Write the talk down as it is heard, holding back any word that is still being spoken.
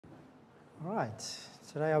All right,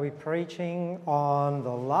 today I'll be preaching on the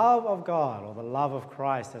love of God, or the love of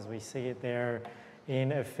Christ as we see it there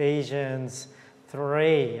in Ephesians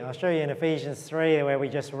 3. I'll show you in Ephesians 3 where we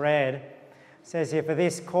just read. It says here, "For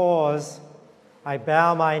this cause I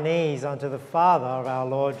bow my knees unto the Father of our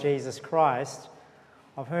Lord Jesus Christ,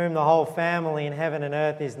 of whom the whole family in heaven and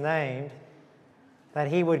earth is named, that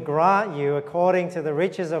he would grant you, according to the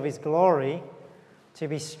riches of his glory, to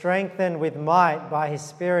be strengthened with might by his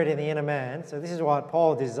Spirit in the inner man." So this is what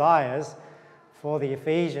Paul desires for the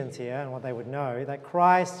Ephesians here, and what they would know, that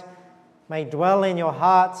Christ may dwell in your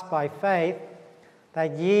hearts by faith,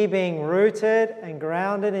 that ye, being rooted and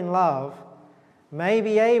grounded in love, may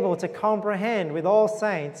be able to comprehend with all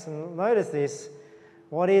saints, and notice this,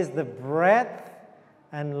 what is the breadth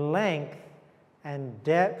and length and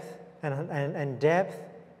depth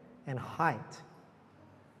and height.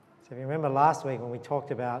 So if you remember last week when we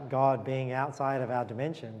talked about God being outside of our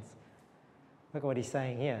dimensions, look at what he's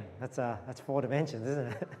saying here. That's 4 dimensions, isn't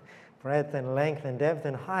it? Breadth and length and depth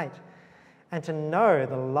and height. And to know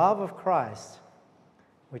the love of Christ,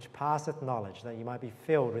 which passeth knowledge, that you might be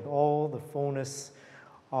filled with all the fullness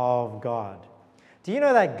of God. Do you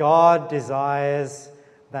know that God desires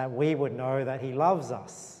that we would know that he loves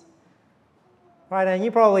us? Right, and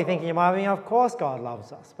you're probably thinking, of course God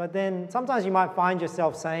loves us. But then sometimes you might find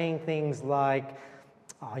yourself saying things like,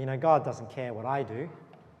 God doesn't care what I do.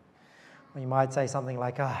 Or you might say something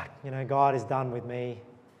like, God is done with me.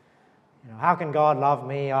 How can God love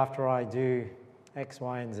me after I do X,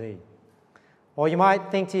 Y, and Z? Or you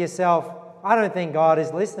might think to yourself, I don't think God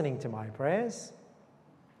is listening to my prayers.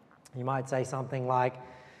 You might say something like,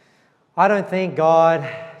 I don't think God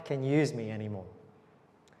can use me anymore.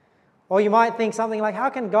 Or you might think something like, how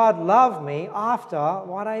can God love me after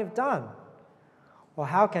what I have done? Or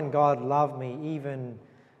how can God love me even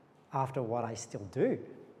after what I still do?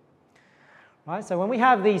 Right? So when we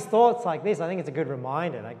have these thoughts like this, I think it's a good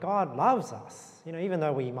reminder that God loves us. Even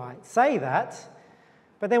though we might say that,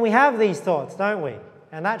 but then we have these thoughts, don't we?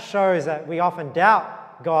 And that shows that we often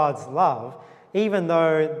doubt God's love, even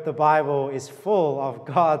though the Bible is full of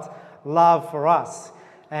God's love for us.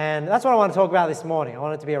 And that's what I want to talk about this morning. I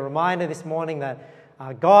want it to be a reminder this morning that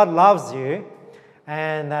God loves you,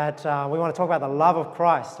 and that we want to talk about the love of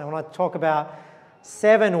Christ. I want to talk about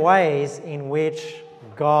 7 ways in which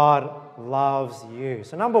God loves you.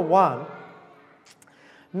 So number one,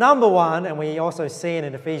 and we also see it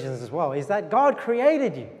in Ephesians as well, is that God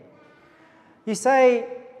created you. You say,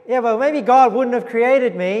 yeah, but maybe God wouldn't have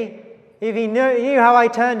created me if he knew how I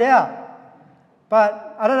turned out.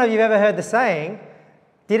 But I don't know if you've ever heard the saying,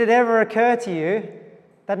 did it ever occur to you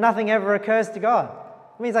that nothing ever occurs to God?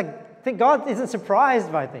 It means I think God isn't surprised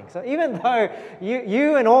by things. So even though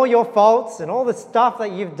you and all your faults and all the stuff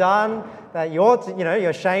that you've done that you're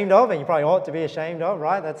ashamed of, and you probably ought to be ashamed of,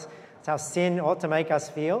 right? That's how sin ought to make us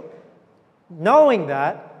feel. Knowing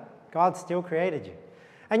that, God still created you.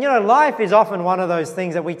 And life is often one of those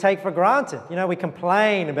things that we take for granted. We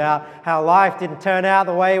complain about how life didn't turn out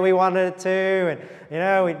the way we wanted it to,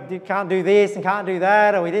 and we can't do this and can't do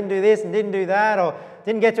that, or we didn't do this and didn't do that, or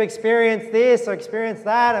didn't get to experience this or experience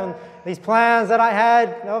that, and these plans that I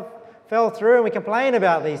had fell through, and we complain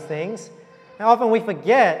about these things. And often we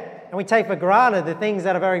forget and we take for granted the things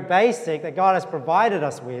that are very basic that God has provided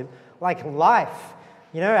us with, like life,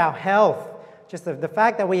 our health. Just the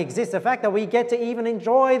fact that we exist, the fact that we get to even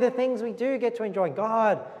enjoy the things we do get to enjoy.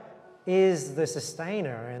 God is the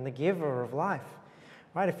sustainer and the giver of life.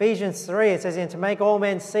 Right? Ephesians 3, it says, "And to make all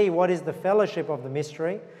men see what is the fellowship of the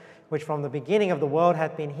mystery, which from the beginning of the world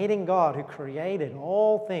hath been hid in God, who created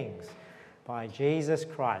all things by Jesus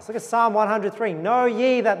Christ." Look at Psalm 103. "Know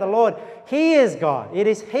ye that the Lord, he is God. It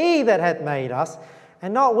is he that hath made us,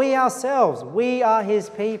 and not we ourselves. We are his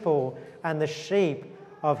people and the sheep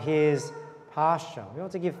of his pasture." We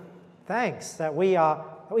ought to give thanks that we are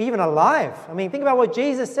even alive. Think about what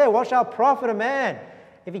Jesus said. What shall profit a man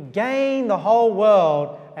if he gain the whole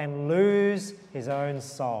world and lose his own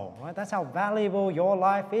soul? Right? That's how valuable your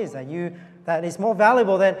life is. That is more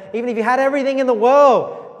valuable than, even if you had everything in the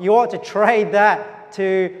world, you ought to trade that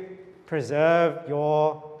to preserve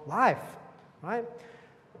your life. Right?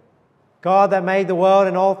 "God that made the world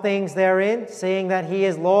and all things therein, seeing that he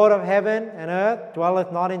is Lord of heaven and earth,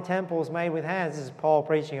 dwelleth not in temples made with hands." This is Paul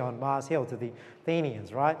preaching on Mars Hill to the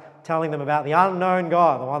Athenians, right? Telling them about the unknown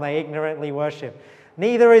God, the one they ignorantly worship.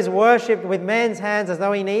 "Neither is worshipped with men's hands as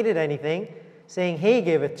though he needed anything, seeing he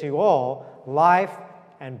giveth to all life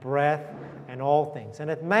and breath and all things.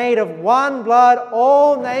 And hath made of one blood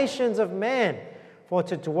all nations of men, for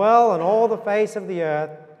to dwell on all the face of the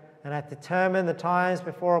earth, and hath determined the times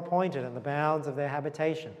before appointed and the bounds of their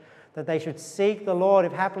habitation, that they should seek the Lord,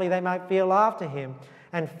 if haply they might feel after him,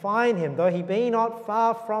 and find him, though he be not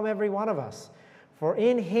far from every one of us. For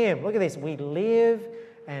in him, look at this, we live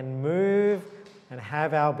and move and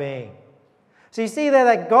have our being. So you see there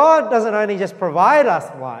that God doesn't only just provide us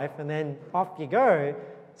life and then off you go.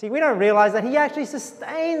 See, we don't realize that he actually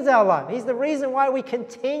sustains our life. He's the reason why we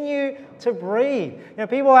continue to breathe.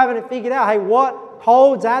 People haven't figured out, hey, what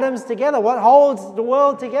holds atoms together? What holds the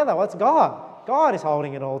world together? What's God? God is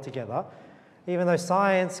holding it all together, even though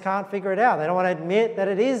science can't figure it out. They don't want to admit that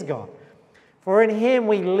it is God. For in him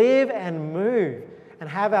we live and move and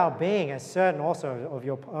have our being, as certain also of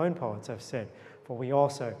your own poets have said, for we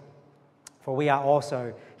are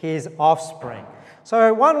also his offspring.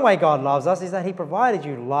 So one way God loves us is that he provided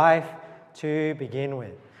you life to begin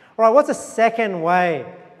with. All right, what's the second way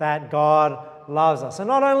that God loves us? So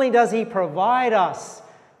not only does he provide us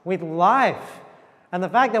with life and the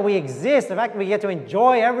fact that we exist, the fact that we get to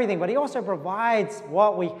enjoy everything, but he also provides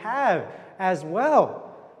what we have as well.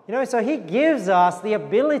 So he gives us the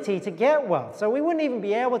ability to get wealth. So we wouldn't even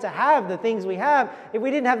be able to have the things we have if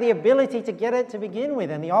we didn't have the ability to get it to begin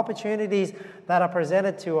with, and the opportunities that are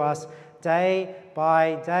presented to us day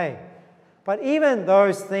by day. But even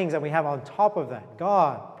those things that we have on top of that,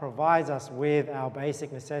 God provides us with our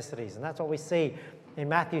basic necessities. And that's what we see in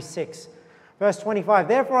Matthew 6, verse 25.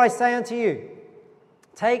 Therefore I say unto you,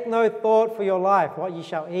 take no thought for your life, what ye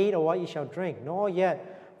shall eat or what ye shall drink, nor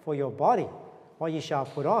yet for your body, what ye shall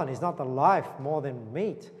put on. Is not the life more than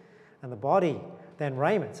meat, and the body than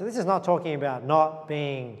raiment? So this is not talking about not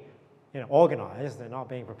being organized and not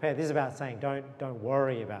being prepared. This is about saying don't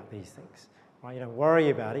worry about these things. Right? You don't worry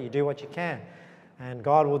about it. You do what you can, and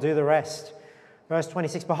God will do the rest. Verse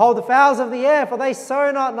 26, behold the fowls of the air, for they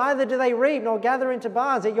sow not, neither do they reap, nor gather into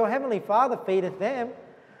barns, yet your heavenly Father feedeth them.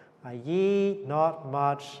 Are ye not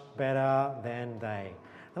much better than they?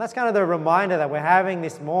 And that's kind of the reminder that we're having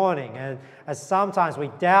this morning. And as sometimes we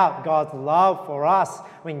doubt God's love for us,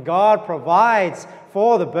 when God provides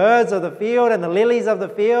for the birds of the field and the lilies of the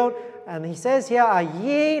field, and he says here, are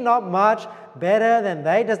ye not much better than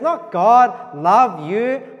they? Does not God love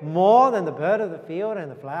you more than the bird of the field and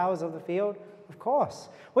the flowers of the field? Of course.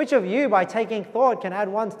 Which of you, by taking thought, can add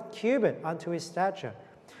 1 cubit unto his stature?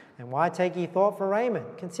 And why take ye thought for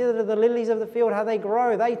raiment? Consider the lilies of the field, how they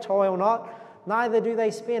grow. They toil not, neither do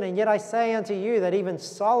they spin. And yet I say unto you that even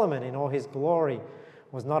Solomon in all his glory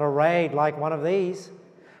was not arrayed like one of these.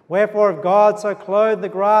 Wherefore if God so clothed the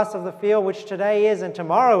grass of the field, which today is and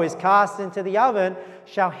tomorrow is cast into the oven,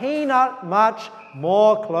 shall he not much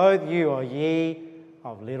more clothe you, O ye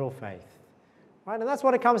of little faith? Right? And that's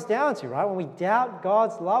what it comes down to, right? When we doubt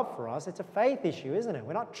God's love for us, it's a faith issue, isn't it?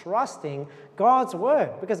 We're not trusting God's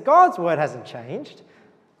word, because God's word hasn't changed.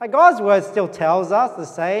 Like God's word still tells us the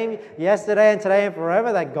same yesterday and today and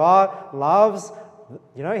forever, that God loves,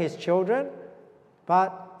 his children.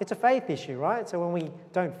 But it's a faith issue, right? So when we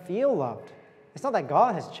don't feel loved, it's not that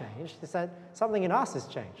God has changed, it's that something in us has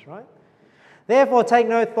changed, right? Therefore take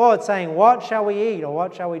no thought, saying, what shall we eat, or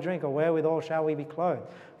what shall we drink, or wherewithal shall we be clothed?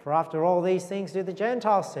 For after all these things do the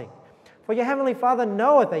Gentiles seek. For your heavenly Father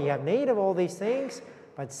knoweth that ye have need of all these things,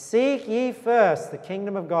 but seek ye first the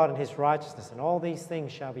kingdom of God and his righteousness, and all these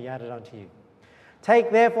things shall be added unto you. Take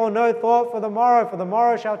therefore no thought for the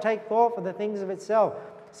morrow shall take thought for the things of itself.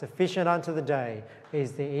 Sufficient unto the day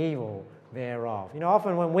is the evil thereof.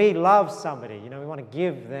 Often when we love somebody, we want to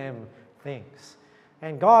give them things.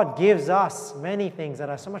 And God gives us many things that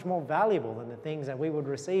are so much more valuable than the things that we would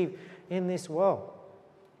receive in this world.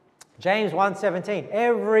 James 1:17,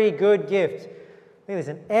 every good gift,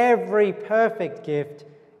 listen, every perfect gift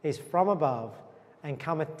is from above and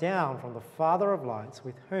cometh down from the Father of lights,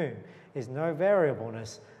 with whom is no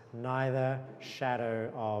variableness, neither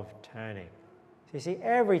shadow of turning. So you see,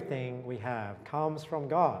 everything we have comes from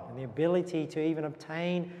God, and the ability to even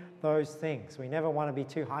obtain those things. We never want to be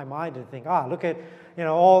too high-minded and think, look at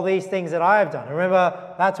all these things that I have done.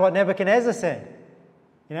 Remember, that's what Nebuchadnezzar said.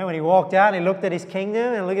 When he walked out and he looked at his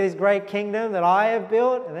kingdom and look at this great kingdom that I have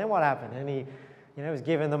built, and then what happened? And he was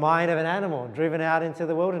given the mind of an animal, driven out into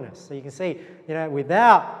the wilderness. So you can see,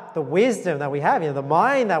 without the wisdom that we have, the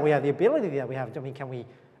mind that we have, the ability that we have, can we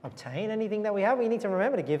obtain anything that we have? We need to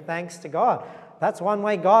remember to give thanks to God. That's one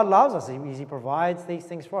way God loves us. He provides these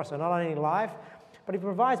things for us. So not only life, but he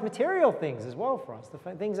provides material things as well for us, the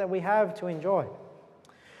things that we have to enjoy.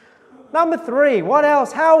 Number 3, what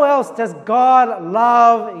else? How else does God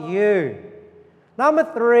love you? Number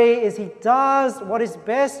 3 is he does what is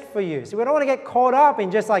best for you. So we don't want to get caught up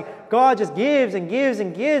in just like God just gives and gives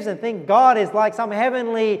and gives and think God is like some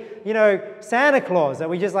heavenly, Santa Claus that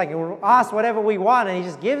we just like ask whatever we want and he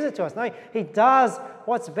just gives it to us. No, he does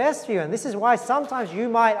what's best for you. And this is why sometimes you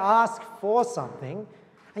might ask for something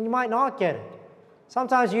and you might not get it.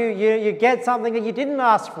 Sometimes you get something that you didn't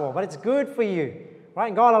ask for, but it's good for you. Right?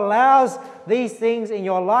 And God allows these things in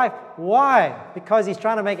your life. Why? Because he's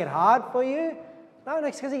trying to make it hard for you? No,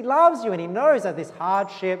 it's because he loves you and he knows that this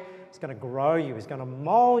hardship is going to grow you, is going to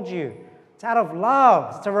mold you. It's out of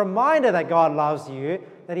love. It's a reminder that God loves you,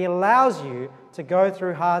 that he allows you to go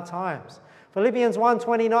through hard times. Philippians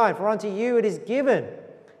 1:29, for unto you it is given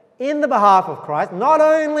in the behalf of Christ, not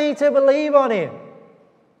only to believe on him.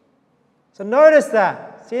 So notice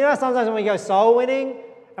that. So sometimes when we go soul winning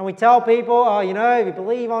and we tell people, if you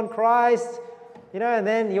believe on Christ, and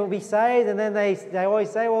then you'll be saved, and then they always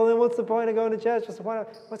say, well, then what's the point of going to church? What's the point? Well,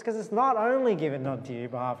 it's because it's not only given unto you on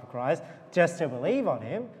behalf of Christ just to believe on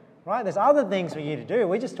him, right? There's other things for you to do.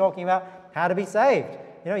 We're just talking about how to be saved.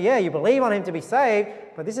 You believe on him to be saved,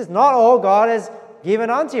 but this is not all God has given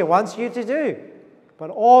unto you, wants you to do, but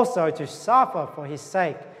also to suffer for his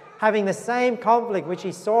sake, having the same conflict which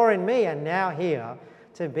he saw in me and now here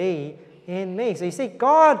to be in me. So you see,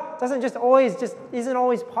 God isn't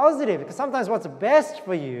always positive, because sometimes what's best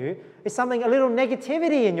for you is a little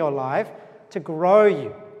negativity in your life to grow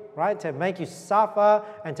you, right? To make you suffer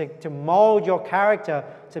and to mold your character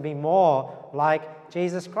to be more like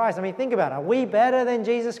Jesus Christ. I mean, think about it. Are we better than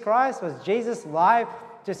Jesus Christ? Was Jesus' life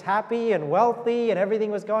just happy and wealthy and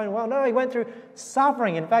everything was going well? No, he went through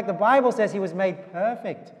suffering. In fact, the Bible says he was made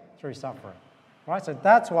perfect through suffering, right? So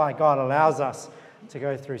that's why God allows us to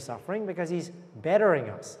go through suffering, because he's bettering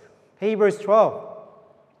us. Hebrews 12.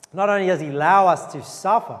 Not only does he allow us to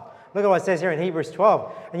suffer, look at what it says here in Hebrews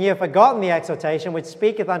 12. And ye have forgotten the exhortation which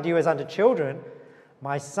speaketh unto you as unto children.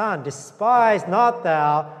 My son, despise not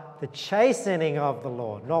thou the chastening of the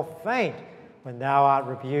Lord, nor faint when thou art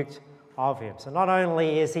rebuked of him. So not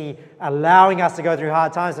only is he allowing us to go through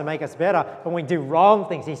hard times to make us better, but when we do wrong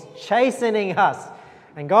things, he's chastening us.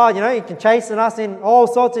 And God, he can chasten us in all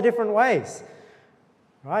sorts of different ways.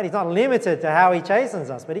 Right? He's not limited to how he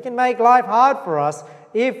chastens us, but he can make life hard for us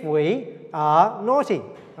if we are naughty.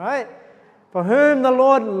 Right? For whom the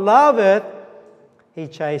Lord loveth, he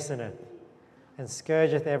chasteneth, and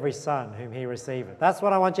scourgeth every son whom he receiveth. That's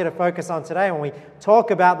what I want you to focus on today when we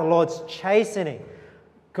talk about the Lord's chastening.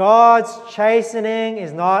 God's chastening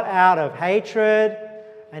is not out of hatred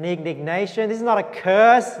and indignation. This is not a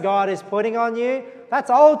curse God is putting on you.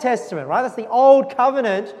 That's Old Testament, right? That's the old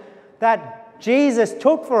covenant that Jesus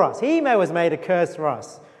took for us. He was made a curse for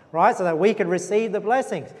us, right? So that we could receive the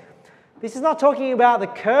blessings. This is not talking about the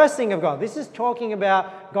cursing of God. This is talking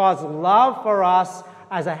about God's love for us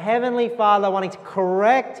as a heavenly Father wanting to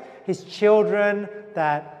correct his children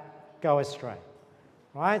that go astray,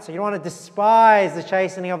 right? So you don't want to despise the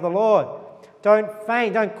chastening of the Lord. Don't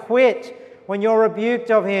faint, don't quit when you're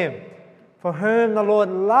rebuked of him. For whom the Lord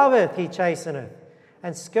loveth, he chasteneth,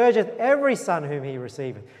 and scourgeth every son whom he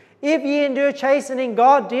receiveth. If ye endure chastening,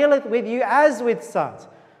 God dealeth with you as with sons.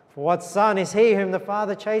 For what son is he whom the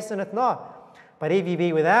Father chasteneth not? But if ye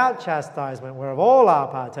be without chastisement, whereof all are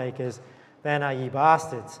partakers, then are ye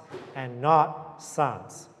bastards and not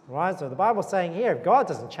sons. Right? So the Bible's saying here, if God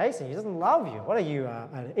doesn't chasten you, he doesn't love you. What are you,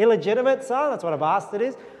 an illegitimate son? That's what a bastard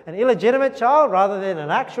is. An illegitimate child rather than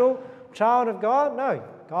an actual child of God? No.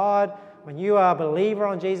 God, when you are a believer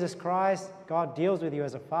on Jesus Christ, God deals with you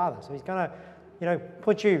as a father. So he's going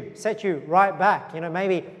to set you right back,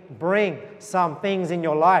 maybe bring some things in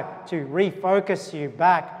your life to refocus you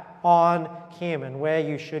back on him and where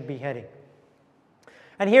you should be heading.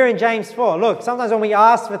 And here in James 4, look, sometimes when we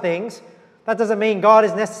ask for things, that doesn't mean God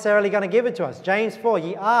is necessarily going to give it to us. James 4,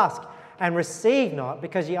 ye ask and receive not,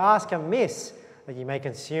 because ye ask amiss, that ye may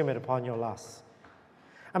consume it upon your lusts.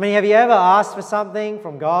 I mean, have you ever asked for something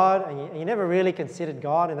from God and you never really considered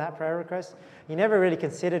God in that prayer request? You never really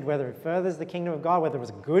considered whether it furthers the kingdom of God, whether it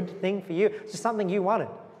was a good thing for you. It's just something you wanted.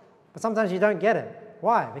 But sometimes you don't get it.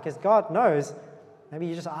 Why? Because God knows maybe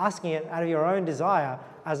you're just asking it out of your own desire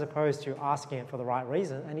as opposed to asking it for the right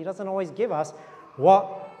reason. And he doesn't always give us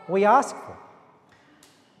what we ask for.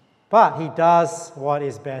 But he does what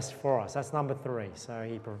is best for us. That's number 3. So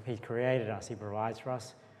he created us. He provides for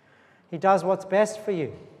us. He does what's best for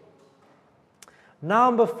you.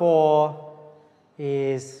 Number 4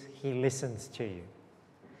 is he listens to you.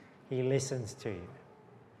 He listens to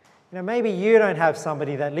you. Maybe you don't have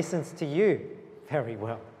somebody that listens to you very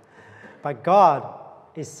well, but God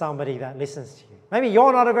is somebody that listens to you. Maybe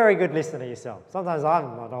you're not a very good listener yourself. Sometimes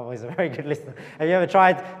I'm not always a very good listener. Have you ever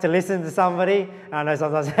tried to listen to somebody? I know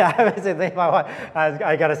sometimes I haven't said to my wife,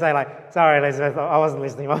 I got to say like, sorry Elizabeth, I wasn't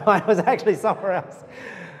listening. My mind was actually somewhere else.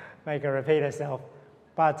 Make her repeat herself.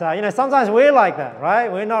 But, sometimes we're like that,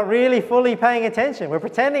 right? We're not really fully paying attention. We're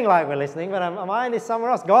pretending like we're listening, but our mind is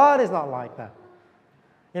somewhere else. God is not like that.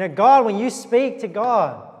 God, when you speak to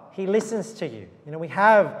God, He listens to you. We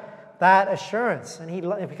have that assurance,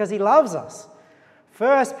 and because He loves us.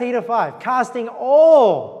 1 Peter 5, casting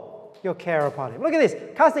all your care upon Him. Look at this,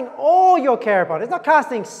 casting all your care upon Him. It's not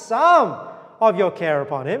casting some of your care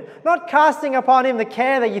upon Him, not casting upon Him the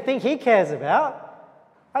care that you think He cares about.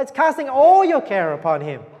 It's casting all your care upon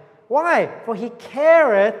Him. Why? For He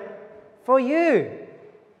careth for you.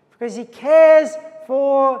 Because He cares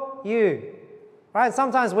for you. Right?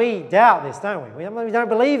 Sometimes we doubt this, don't we? We don't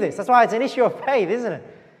believe this. That's why it's an issue of faith, isn't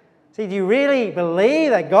it? See, do you really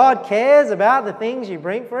believe that God cares about the things you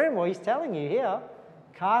bring for Him? Well, He's telling you here,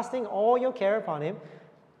 casting all your care upon Him,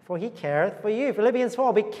 for He careth for you. Philippians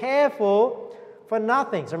 4, be careful for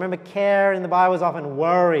nothing. So remember, care in the Bible is often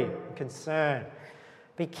worry, concern.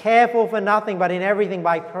 Be careful for nothing, but in everything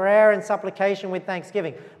by prayer and supplication with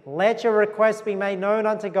thanksgiving. Let your requests be made known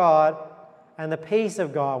unto God, and the peace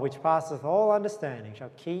of God, which passeth all understanding,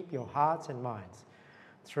 shall keep your hearts and minds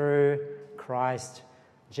through Christ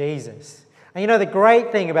Jesus. And the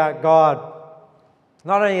great thing about God,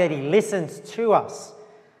 not only that He listens to us,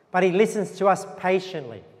 but He listens to us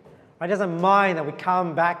patiently. He doesn't mind that we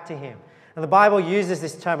come back to Him. And the Bible uses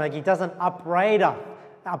this term, like He doesn't upbraid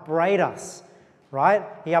us. Right?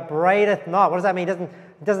 He upbraideth not. What does that mean?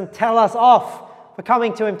 He doesn't tell us off for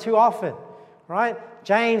coming to Him too often. Right?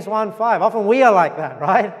 James 1:5. Often we are like that,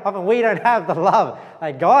 right? Often we don't have the love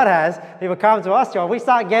that God has. People come to us, John. We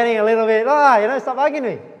start getting a little bit, stop bugging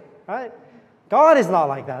me. Right? God is not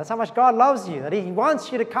like that. That's how much God loves you. That He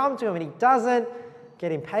wants you to come to Him, and He doesn't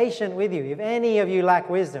get impatient with you. If any of you lack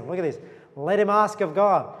wisdom, look at this. Let him ask of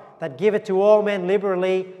God, that giveth to all men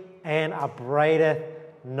liberally and upbraideth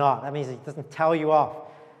not. That means He doesn't tell you off.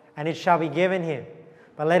 And it shall be given him.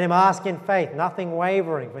 But let him ask in faith, nothing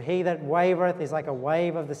wavering. For he that wavereth is like a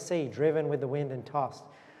wave of the sea, driven with the wind and tossed.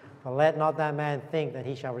 For let not that man think that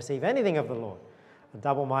he shall receive anything of the Lord. A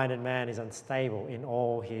double-minded man is unstable in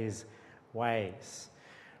all his ways.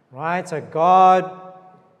 Right? So God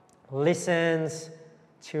listens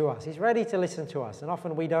to us. He's ready to listen to us. And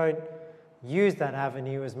often we don't use that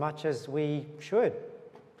avenue as much as we should.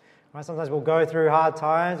 Right? Sometimes we'll go through hard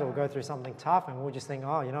times, or we'll go through something tough, and we'll just think,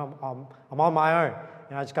 I'm on my own.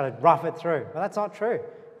 I just got to rough it through. But that's not true.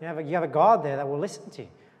 You have a God there that will listen to you.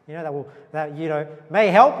 That may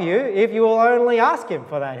help you if you will only ask Him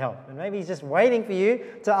for that help. And maybe He's just waiting for you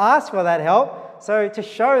to ask for that help. So to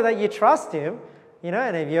show that you trust Him,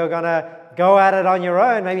 and if you're going to go at it on your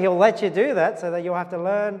own, maybe He'll let you do that so that you'll have to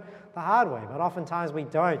learn the hard way. But oftentimes we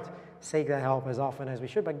don't seek that help as often as we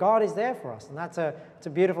should. But God is there for us. And it's a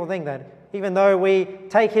beautiful thing, that even though we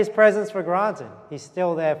take His presence for granted, He's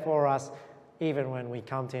still there for us even when we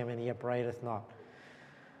come to Him and He upbraideth not.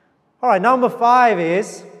 All right, number 5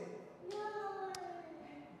 is,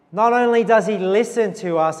 not only does He listen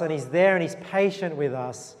to us and He's there and He's patient with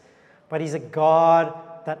us, but He's a God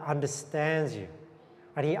that understands you.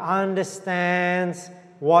 Right? He understands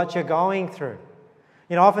what you're going through.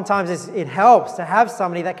 Oftentimes it helps to have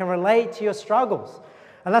somebody that can relate to your struggles.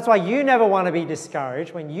 And that's why you never want to be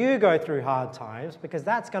discouraged when you go through hard times, because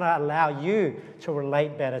that's going to allow you to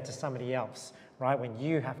relate better to somebody else, right? When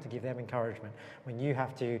you have to give them encouragement, when you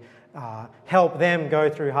have to help them go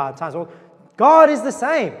through hard times. Well, God is the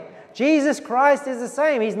same. Jesus Christ is the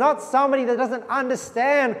same. He's not somebody that doesn't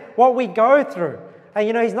understand what we go through.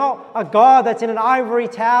 And He's not a God that's in an ivory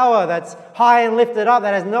tower that's high and lifted up,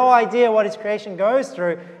 that has no idea what His creation goes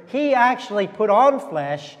through. He actually put on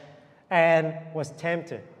flesh and was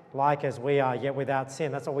tempted, like as we are, yet without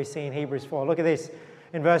sin. That's what we see in Hebrews 4. Look at this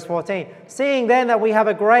in verse 14. Seeing then that we have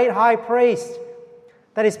a great high priest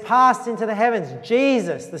that is passed into the heavens,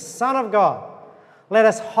 Jesus, the Son of God, let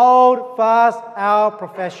us hold fast our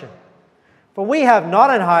profession. For we have not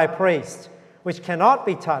an high priest which cannot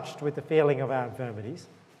be touched with the feeling of our infirmities.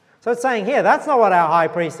 So it's saying here, that's not what our high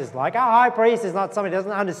priest is like. Our high priest is not somebody who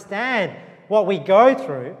doesn't understand what we go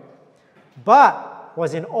through, but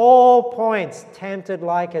was in all points tempted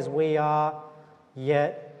like as we are,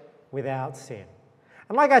 yet without sin.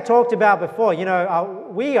 And like I talked about before,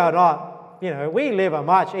 we are not, we live a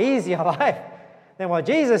much easier life than what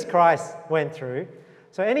Jesus Christ went through.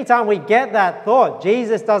 So anytime we get that thought,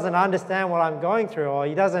 Jesus doesn't understand what I'm going through, or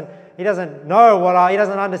he doesn't know he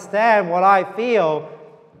doesn't understand what I feel,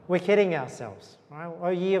 we're kidding ourselves. Right? Oh,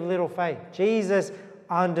 ye of little faith. Jesus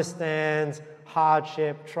understands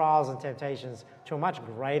hardship, trials, and temptations to a much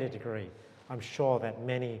greater degree, I'm sure, than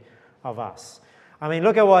many of us. I mean,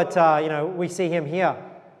 look at what, we see him here.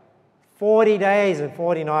 40 days and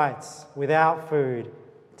 40 nights without food,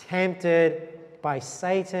 tempted by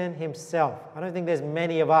Satan himself. I don't think there's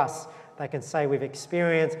many of us that can say we've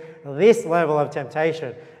experienced this level of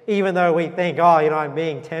temptation, even though we think, I'm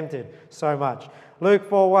being tempted so much. Luke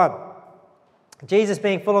 4:1. Jesus,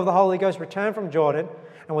 being full of the Holy Ghost, returned from Jordan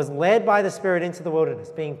and was led by the Spirit into the wilderness,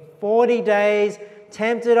 being 40 days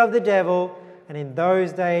tempted of the devil, and in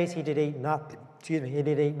those days he did eat nothing. He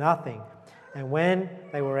did eat nothing. And when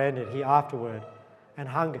they were ended, he afterward and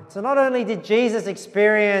hungered. So not only did Jesus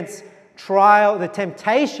experience the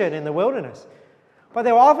temptation in the wilderness, but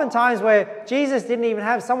there were often times where Jesus didn't even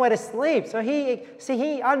have somewhere to sleep. So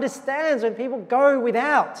he understands when people go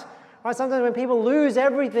without. Right? Sometimes when people lose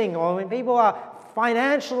everything or when people are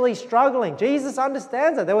financially struggling, Jesus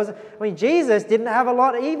understands that. Jesus didn't have a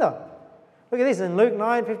lot either. Look at this in Luke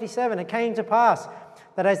 9:57. It came to pass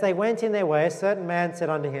that as they went in their way, a certain man said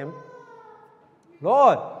unto him,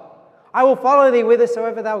 Lord, I will follow thee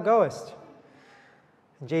whithersoever thou goest.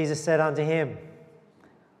 And Jesus said unto him,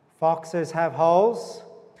 Foxes have holes,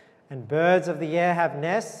 and birds of the air have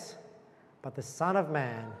nests, but the Son of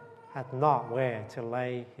Man hath not where to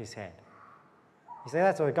lay his head. You see,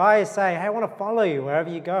 that's what a guy is saying. Hey, I want to follow you wherever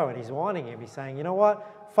you go. And he's warning him. He's saying, you know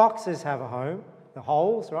what? Foxes have a home, the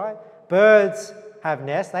holes, right? Birds have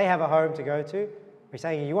nests. They have a home to go to. He's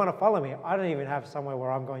saying, you want to follow me? I don't even have somewhere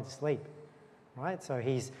where I'm going to sleep. Right? So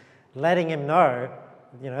he's letting him know,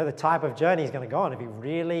 the type of journey he's going to go on if he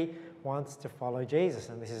really wants to follow Jesus.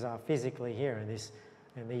 And this is physically here in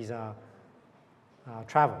these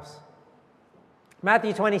travels.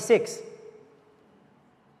 Matthew 26.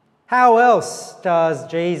 How else does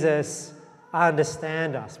Jesus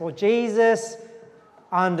understand us? Well, Jesus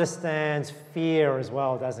understands fear as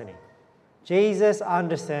well, doesn't he? Jesus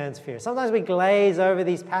understands fear. Sometimes we glaze over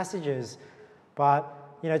these passages, but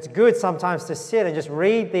it's good sometimes to sit and just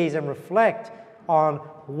read these and reflect on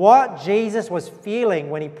what Jesus was feeling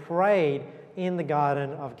when he prayed in the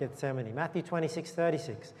Garden of Gethsemane. Matthew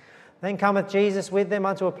 26:36. Then cometh Jesus with them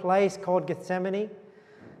unto a place called Gethsemane,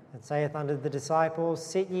 and saith unto the disciples,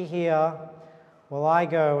 Sit ye here, while I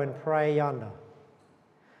go and pray yonder.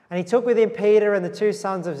 And he took with him Peter and the two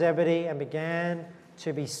sons of Zebedee, and began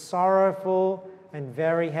to be sorrowful and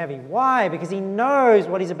very heavy. Why? Because he knows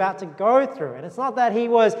what he's about to go through. And it's not that he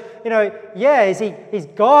was, he's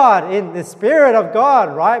God, in the Spirit of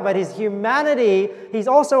God, right? But his humanity, he's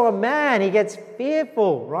also a man. He gets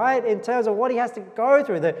fearful, right? In terms of what he has to go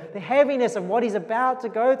through, the heaviness of what he's about to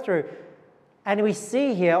go through. And we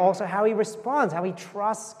see here also how he responds, how he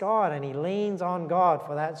trusts God, and he leans on God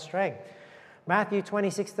for that strength. Matthew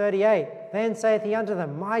 26:38. Then saith he unto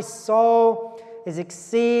them, My soul is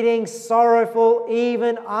exceeding sorrowful,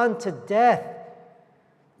 even unto death.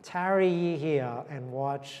 Tarry ye here and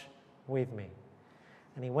watch with me.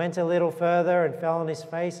 And he went a little further and fell on his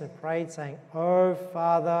face and prayed, saying, O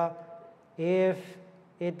Father, if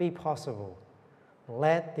it be possible,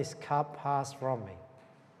 let this cup pass from me.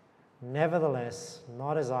 Nevertheless,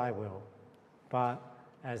 not as I will, but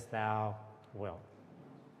as thou wilt.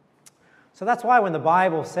 So that's why when the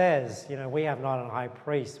Bible says, we have not a high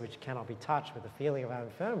priest which cannot be touched with the feeling of our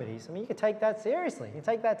infirmities, you can take that seriously. You can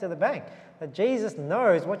take that to the bank, that Jesus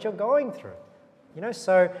knows what you're going through.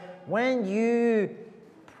 So when you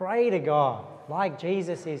pray to God, like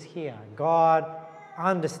Jesus is here, God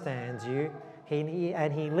understands you,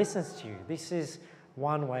 and he listens to you. This is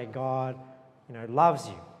one way God, loves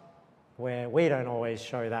you, where we don't always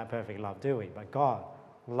show that perfect love, do we? But God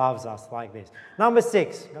loves us like this. Number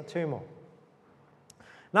 6, got 2 more.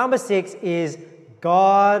 Number 6 is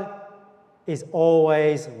God is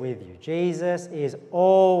always with you. Jesus is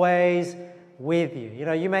always with you.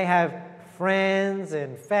 You may have friends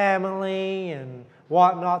and family and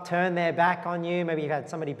whatnot turn their back on you. Maybe you've had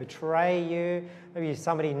somebody betray you. Maybe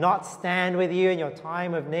somebody not stand with you in your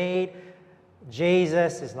time of need.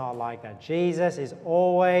 Jesus is not like that. Jesus is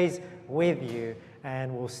always with you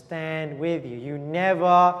and will stand with you. You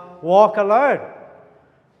never walk alone,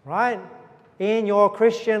 right? In your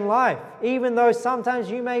Christian life, even though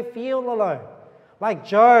sometimes you may feel alone. Like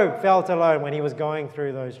Job felt alone when he was going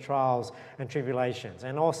through those trials and tribulations.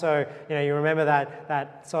 And also, you remember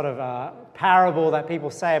that sort of parable that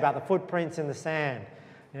people say about the footprints in the sand.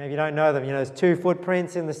 If you don't know them, there's 2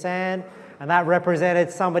 footprints in the sand, and that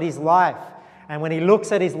represented somebody's life. And when he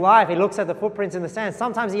looks at his life, he looks at the footprints in the sand.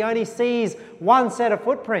 Sometimes he only sees one set of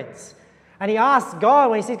footprints. And he asks God,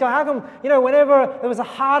 when he says, God, how come, whenever there was the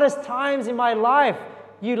hardest times in my life,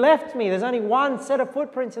 you left me. There's only one set of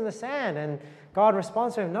footprints in the sand. And God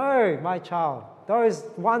responds to him, no, my child, those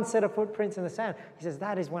one set of footprints in the sand. He says,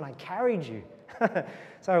 that is when I carried you.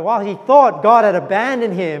 So while he thought God had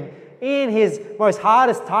abandoned him in his most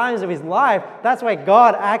hardest times of his life, that's where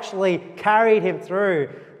God actually carried him through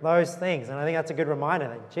those things. And I think that's a good reminder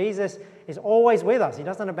that Jesus is always with us. He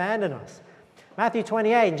doesn't abandon us. Matthew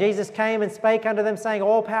 28, Jesus came and spake unto them, saying,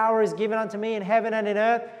 all power is given unto me in heaven and in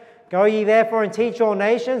earth. Go ye therefore and teach all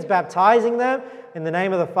nations, baptizing them in the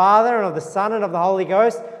name of the Father and of the Son and of the Holy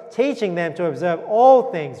Ghost, teaching them to observe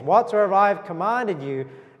all things whatsoever I have commanded you.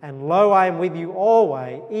 And lo, I am with you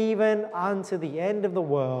always, even unto the end of the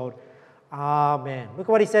world. Amen. Look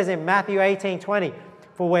at what he says in Matthew 18:20.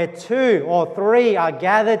 For where 2 or 3 are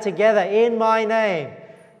gathered together in my name,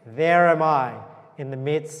 there am I in the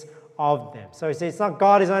midst of them. So it's not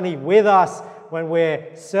God is only with us when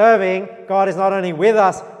we're serving. God is not only with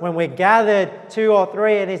us when we're gathered 2 or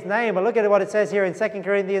 3 in his name. But look at what it says here in 2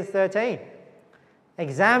 Corinthians 13.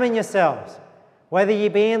 Examine yourselves, whether ye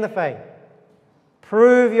be in the faith.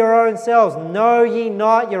 Prove your own selves. Know ye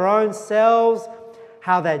not your own selves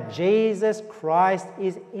how that Jesus Christ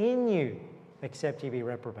is in you, except ye be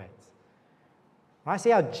reprobates. Right?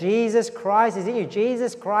 See how Jesus Christ is in you.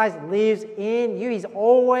 Jesus Christ lives in you. He's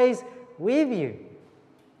always with you,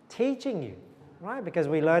 teaching you. Right? Because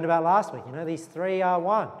we learned about last week, these 3 are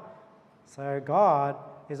one. So God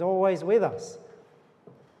is always with us.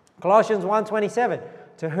 Colossians 1:27.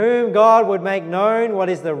 To whom God would make known what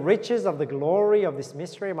is the riches of the glory of this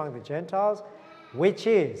mystery among the Gentiles, which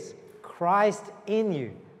is Christ in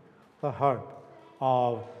you, the hope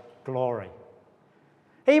of glory.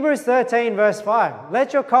 Hebrews 13 verse 5.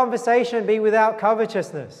 Let your conversation be without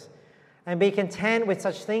covetousness, and be content with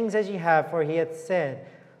such things as ye have, for he hath said,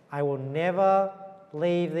 I will never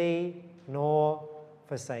leave thee nor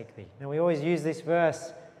forsake thee. Now we always use this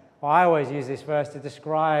verse, or I always use this verse to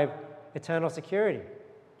describe eternal security.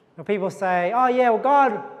 When people say, oh yeah, well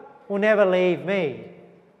God will never leave me,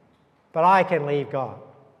 but I can leave God.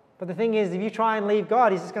 But the thing is, if you try and leave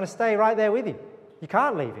God, he's just going to stay right there with you. You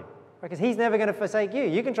can't leave him, because he's never going to forsake you.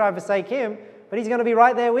 You can try and forsake him, but he's going to be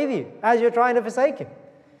right there with you as you're trying to forsake him.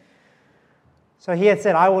 So he had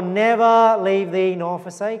said, I will never leave thee nor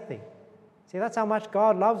forsake thee. See, that's how much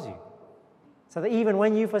God loves you. So that even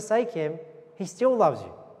when you forsake him, he still loves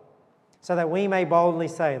you. So that we may boldly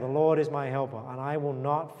say, the Lord is my helper, and I will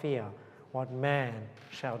not fear what man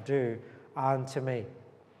shall do unto me.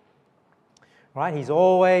 Right? He's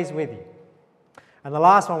always with you. And the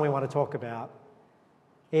last one we want to talk about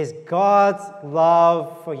is God's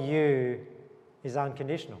love for you is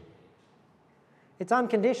unconditional. It's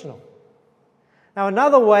unconditional. Now,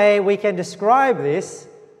 another way we can describe this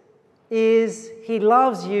is he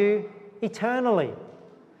loves you eternally.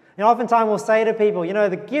 And oftentimes we'll say to people,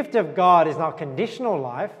 the gift of God is not conditional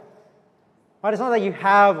life. Right? It's not that you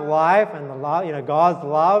have life and the love, God's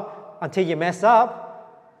love until you mess up.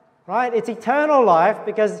 Right? It's eternal life,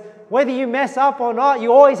 because whether you mess up or not,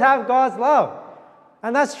 you always have God's love.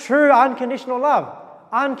 And that's true unconditional love.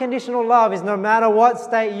 Unconditional love is no matter what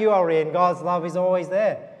state you are in, God's love is always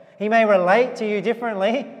there. He may relate to you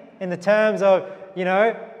differently in the terms of,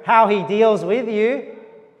 how he deals with you,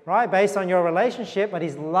 right, based on your relationship, but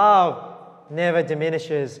his love never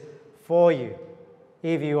diminishes for you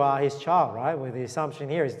if you are his child, right? Well, the assumption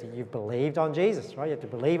here is that you've believed on Jesus, right? You have to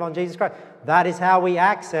believe on Jesus Christ. That is how we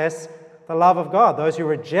access the love of God. Those who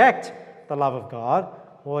reject the love of God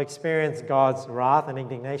will experience God's wrath and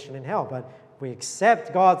indignation in hell. But if we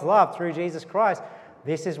accept God's love through Jesus Christ,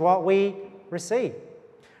 this is what we receive.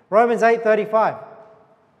 Romans 8:35.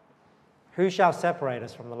 Who shall separate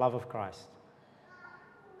us from the love of Christ?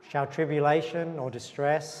 Shall tribulation or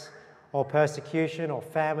distress or persecution or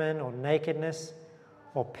famine or nakedness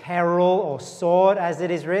or peril or sword, as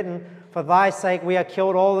it is written, for thy sake we are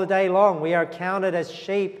killed all the day long. We are counted as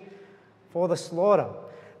sheep for the slaughter.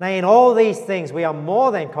 Nay, in all these things we are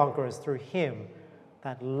more than conquerors through him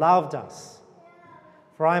that loved us.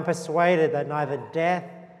 For I am persuaded that neither death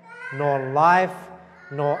nor life,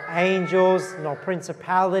 nor angels, nor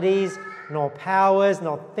principalities, nor powers,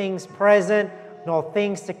 nor things present, nor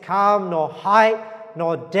things to come, nor height,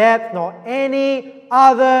 nor depth, nor any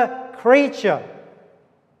other creature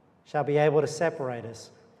shall be able to separate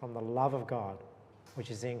us from the love of God, which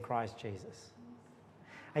is in Christ Jesus.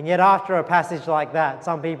 And yet after a passage like that,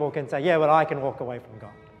 some people can say, yeah, but I can walk away from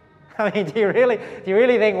God. I mean, do you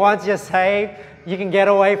really think once you're saved, you can get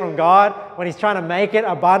away from God when he's trying to make it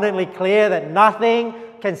abundantly clear that nothing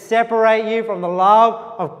can separate you from the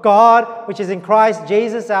love of God, which is in Christ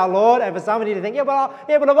Jesus our Lord. And for somebody to think, yeah, but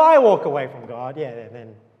if I walk away from God,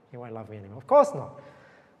 then He won't love me anymore. Of course not.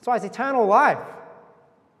 That's why it's eternal life.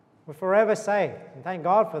 We're forever saved. And thank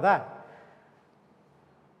God for that.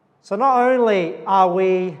 So not only are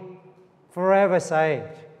we forever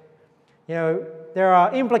saved, there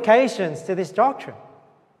are implications to this doctrine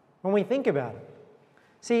when we think about it.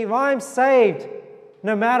 See, if I'm saved,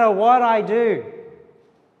 no matter what I do,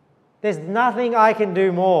 there's nothing I can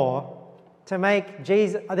do more to make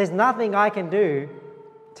Jesus, there's nothing I can do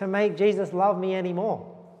to make Jesus love me anymore.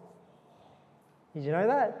 Did you know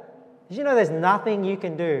that? Did you know there's nothing you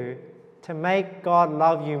can do to make God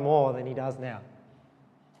love you more than He does now?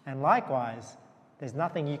 And likewise, there's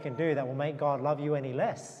nothing you can do that will make God love you any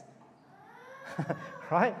less.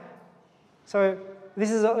 Right? So this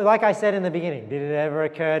is, like I said in the beginning, did it ever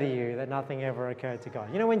occur to you that nothing ever occurred to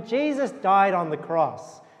God? When Jesus died on the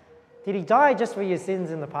cross, did He die just for your sins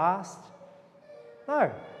in the past?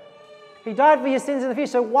 No. He died for your sins in the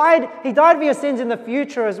future. So He died for your sins in the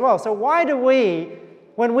future as well. So why do we,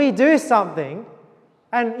 when we do something,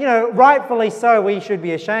 and rightfully so, we should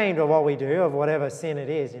be ashamed of what we do, of whatever sin it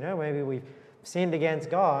is. Maybe we've sinned against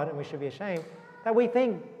God and we should be ashamed, that we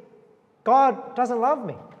think God doesn't love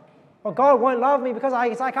me. Or God won't love me because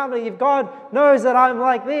I can't believe if God knows that I'm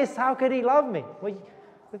like this, how could He love me? Well,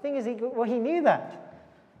 the thing is, He knew that.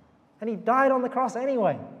 And He died on the cross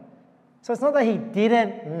anyway. So it's not that He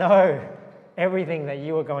didn't know everything that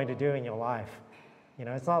you were going to do in your life.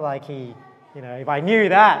 It's not like He, if I knew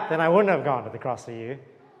that, then I wouldn't have gone to the cross for you.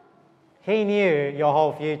 He knew your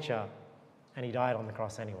whole future, and He died on the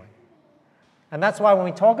cross anyway. And that's why when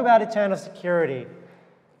we talk about eternal security,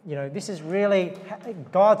 this is really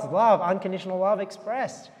God's love, unconditional love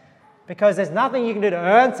expressed. Because there's nothing you can do to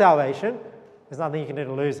earn salvation. There's nothing you can do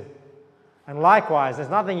to lose it. And likewise, there's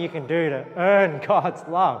nothing you can do to earn God's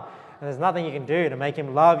love. And there's nothing you can do to make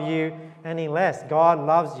Him love you any less. God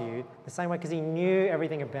loves you the same way because He knew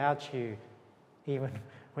everything about you, even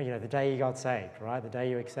when, the day you got saved, right? The day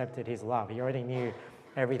you accepted His love. He already knew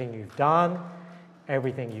everything you've done,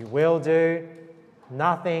 everything you will do.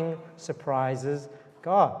 Nothing surprises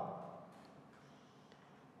God.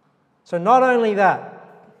 So not only that,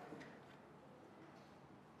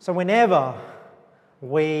 so whenever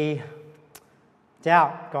we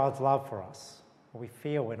doubt God's love for us, or we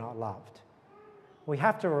feel we're not loved, we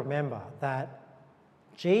have to remember that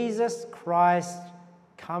Jesus Christ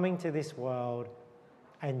coming to this world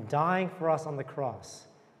and dying for us on the cross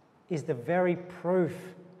is the very proof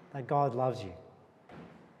that God loves you.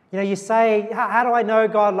 You say, how do I know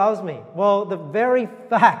God loves me? Well, the very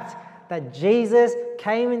fact that Jesus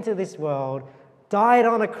came into this world, died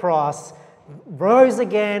on a cross, rose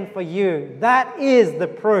again for you, that is the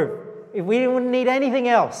proof. If we wouldn't need anything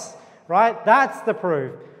else, right? That's the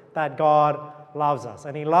proof that God loves us.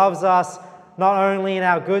 And He loves us not only in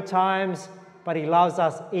our good times, but He loves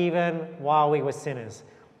us even while we were sinners.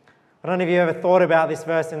 I don't know if you ever thought about this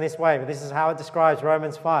verse in this way, but this is how it describes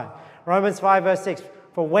Romans 5. Romans 5 verse 6.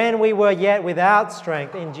 For when we were yet without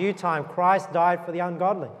strength, in due time Christ died for the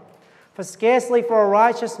ungodly. For scarcely for a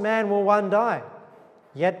righteous man will one die,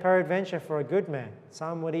 yet peradventure for a good man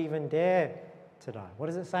some would even dare to die. What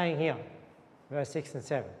is it saying here? Verse 6 and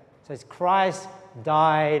 7. It says Christ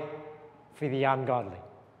died for the ungodly.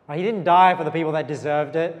 Right? He didn't die for the people that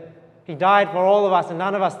deserved it. He died for all of us and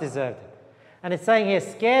none of us deserved it. And it's saying here,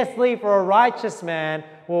 scarcely for a righteous man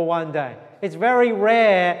will one die. It's very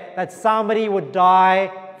rare that somebody would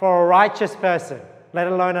die for a righteous person, let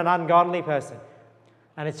alone an ungodly person.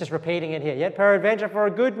 And it's just repeating it here. Yet peradventure for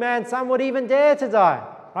a good man, some would even dare to die.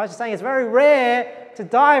 Right? It's saying it's very rare to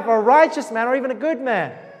die for a righteous man or even a good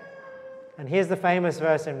man. And here's the famous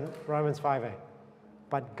verse in Romans 5:8.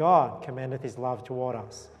 But God commendeth His love toward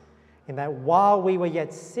us, in that while we were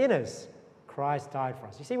yet sinners, Christ died for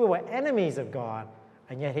us. You see, we were enemies of God,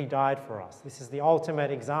 and yet He died for us. This is the ultimate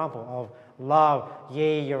example of love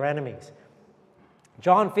ye your enemies.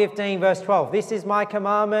 John 15 verse 12. This is my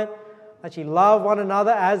commandment, that ye love one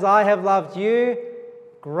another as I have loved you.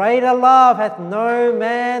 Greater love hath no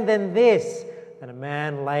man than this, that a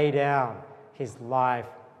man lay down his life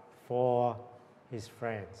for his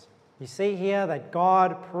friends. You see here that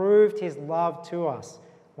God proved His love to us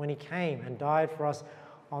when He came and died for us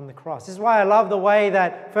on the cross. This is why I love the way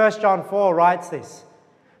that 1 John 4 writes this.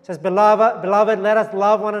 It says, Beloved, let us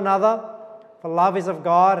love one another, for love is of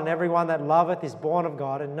God, and everyone that loveth is born of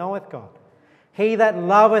God and knoweth God. He that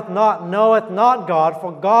loveth not knoweth not God,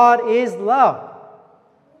 for God is love.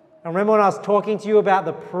 And remember when I was talking to you about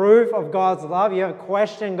the proof of God's love? You ever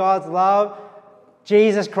question God's love?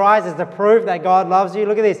 Jesus Christ is the proof that God loves you.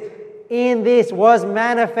 Look at this. In this was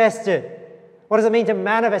manifested. What does it mean to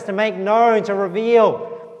manifest? To make known, to reveal.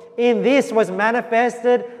 In this was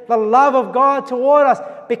manifested the love of God toward us,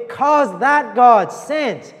 because that God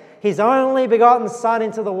sent His only begotten Son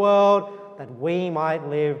into the world that we might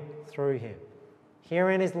live through Him.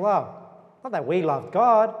 Herein is love. Not that we loved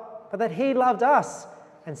God, but that He loved us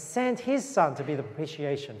and sent His Son to be the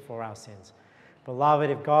propitiation for our sins. Beloved,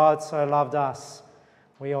 if God so loved us,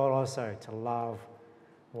 we ought also to love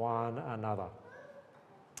one another.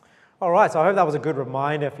 All right, so I hope that was a good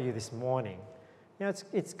reminder for you this morning. You know,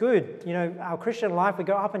 it's good. You know, our Christian life, we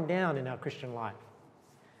go up and down in our Christian life.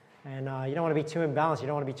 And you don't want to be too imbalanced. You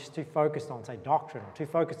don't want to be just too focused on, say, doctrine, or too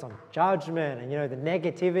focused on judgment and, you know, the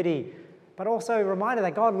negativity. But also a reminder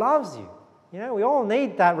that God loves you. You know, we all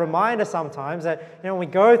need that reminder sometimes that, you know, when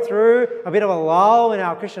we go through a bit of a lull in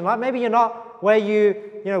our Christian life, maybe you're not where you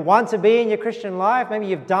want to be in your Christian life. Maybe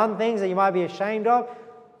you've done things that you might be ashamed of.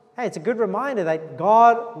 Hey, it's a good reminder that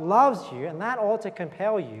God loves you, and that ought to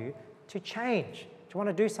compel you to change, to want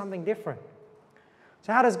to do something different.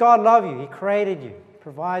 So how does God love you? He created you,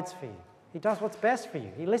 provides for you. He does what's best for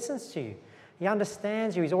you. He listens to you. He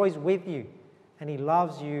understands you. He's always with you, and He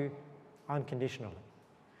loves you unconditionally.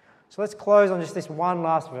 So let's close on just this one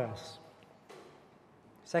last verse.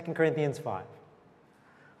 2 Corinthians 5.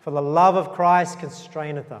 For the love of Christ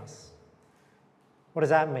constraineth us. What does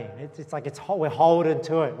that mean? It's like we're holden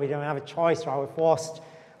to it. We don't have a choice, right? We're forced.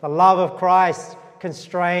 The love of Christ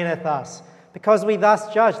constraineth us, because we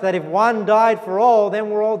thus judge that if one died for all, then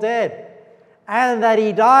we're all dead. And that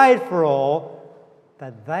He died for all,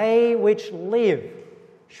 that they which live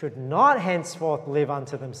should not henceforth live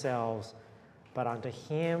unto themselves, but unto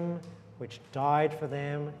Him which died for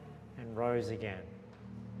them and rose again.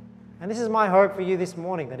 And this is my hope for you this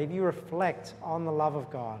morning, that if you reflect on the love of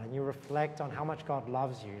God and you reflect on how much God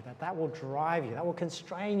loves you, that will drive you, that will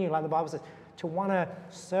constrain you, like the Bible says, to want to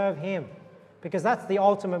serve Him. Because that's the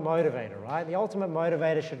ultimate motivator, right? The ultimate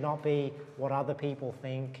motivator should not be what other people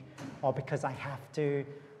think or because I have to.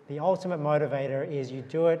 The ultimate motivator is you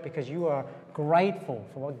do it because you are grateful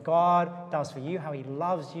for what God does for you, how He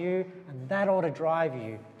loves you, and that ought to drive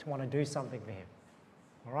you to want to do something for Him.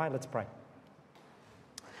 All right, let's pray.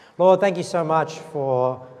 Lord, thank you so much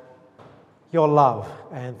for your love,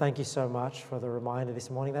 and thank you so much for the reminder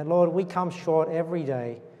this morning that, Lord, we come short every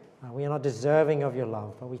day. We are not deserving of your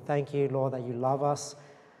love, but we thank you, Lord, that you love us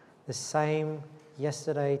the same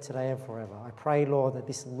yesterday, today, and forever. I pray, Lord, that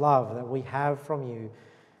this love that we have from you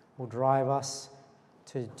will drive us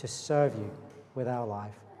to serve you with our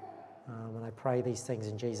life. And I pray these things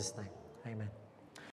in Jesus' name. Amen.